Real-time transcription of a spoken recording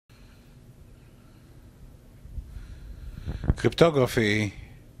Cryptography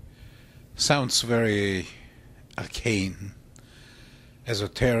sounds very arcane,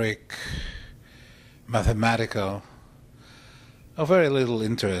 esoteric, mathematical, of very little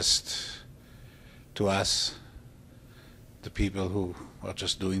interest to us, the people who are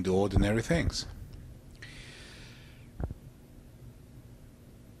just doing the ordinary things.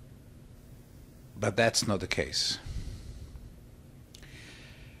 But that's not the case.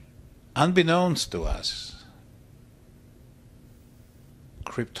 Unbeknownst to us,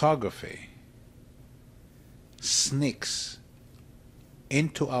 cryptography sneaks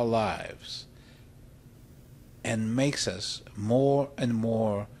into our lives and makes us more and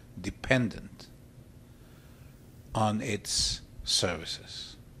more dependent on its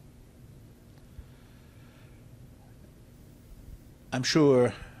services. I'm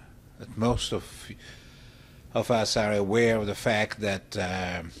sure that most of us are aware of the fact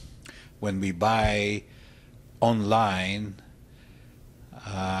that when we buy online,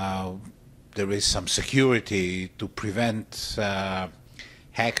 there is some security to prevent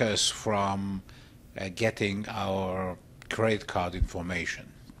hackers from getting our credit card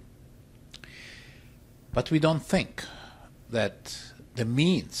information. But we don't think that the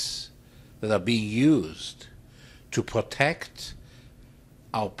means that are being used to protect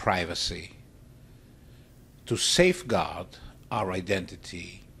our privacy, to safeguard our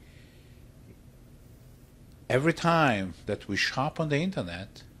identity, every time that we shop on the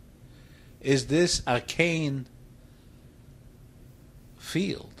internet, is this arcane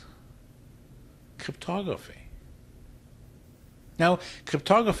field, cryptography. Now,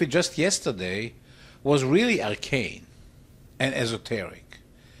 cryptography just yesterday was really arcane and esoteric.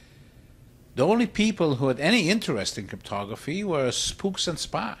 The only people who had any interest in cryptography were spooks and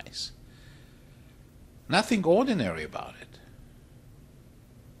spies. Nothing ordinary about it.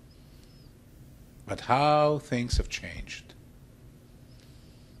 But how things have changed.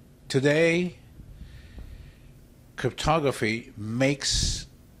 Today, cryptography makes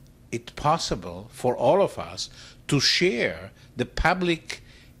it possible for all of us to share the public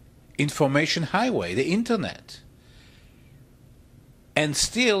information highway, the internet, and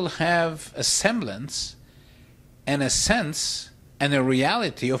still have a semblance and a sense and a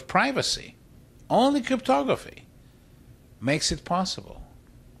reality of privacy. Only cryptography makes it possible.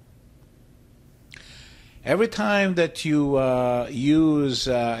 Every time that you use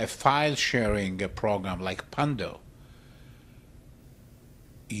a file sharing program like Pando,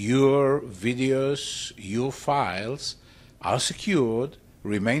 your videos, your files are secured,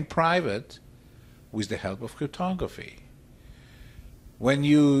 remain private with the help of cryptography. When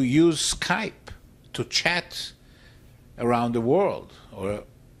you use Skype to chat around the world or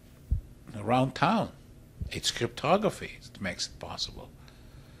around town, it's cryptography that makes it possible.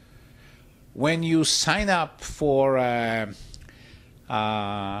 When you sign up for a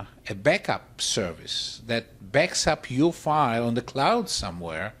backup service that backs up your file on the cloud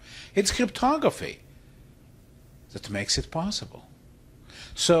somewhere, it's cryptography that makes it possible.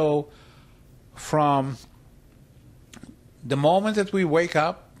 So from the moment that we wake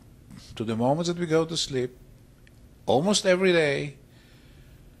up to the moment that we go to sleep, almost every day,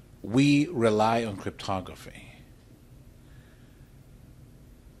 we rely on cryptography.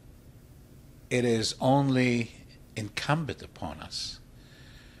 It is only incumbent upon us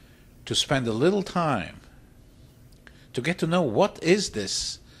to spend a little time to get to know what is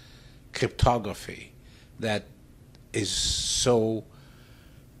this cryptography that is so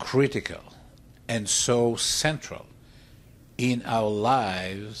critical and so central in our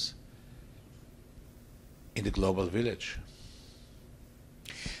lives in the global village.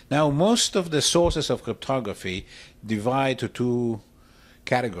 Now, most of the sources of cryptography divide to two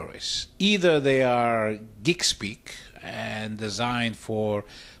categories. Either they are geek speak and designed for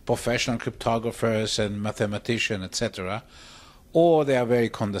professional cryptographers and mathematicians, etc., or they are very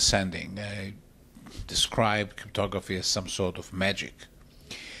condescending. They describe cryptography as some sort of magic,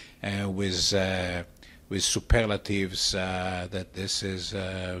 with superlatives that this is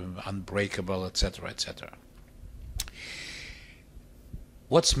unbreakable, etc., etc.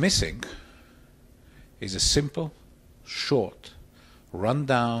 What's missing is a simple, short,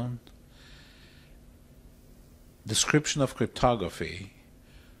 rundown description of cryptography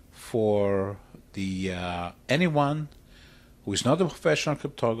for the anyone who is not a professional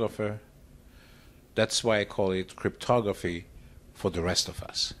cryptographer. That's why I call it cryptography for the rest of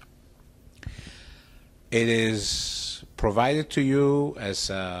us. It is provided to you as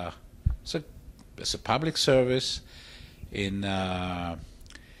a public service in a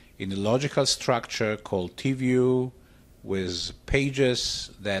logical structure called TView, with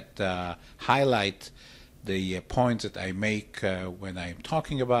pages that highlight the points that I make when I'm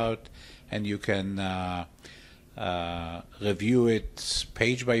talking about, and you can review it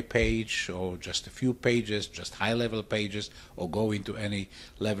page by page, or just a few pages, just high-level pages, or go into any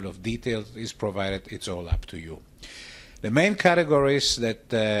level of detail that is provided. It's all up to you. The main categories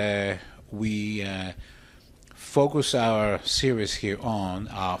that we focus our series here on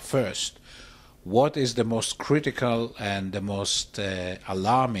are: first, what is the most critical and the most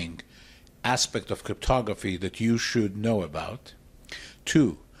alarming aspect of cryptography that you should know about?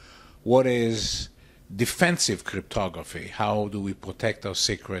 Two, what is defensive cryptography? How do we protect our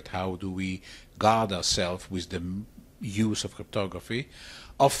secret? How do we guard ourselves with the use of cryptography?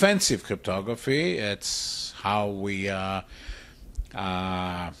 Offensive cryptography, it's how we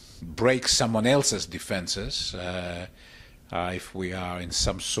break someone else's defenses if we are in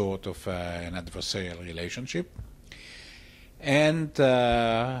some sort of an adversarial relationship. And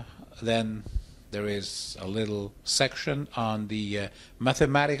then there is a little section on the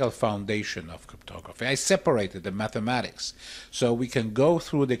mathematical foundation of cryptography. I separated the mathematics so we can go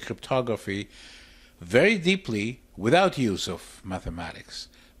through the cryptography very deeply without use of mathematics.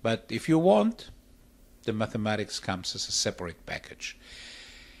 But if you want, the mathematics comes as a separate package.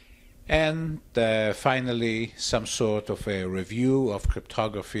 And finally, some sort of a review of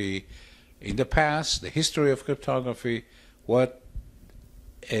cryptography in the past, the history of cryptography, what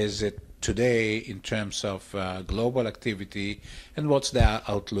is it today in terms of global activity, and what's the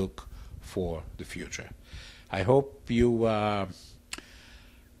outlook for the future. I hope you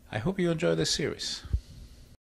enjoy this series.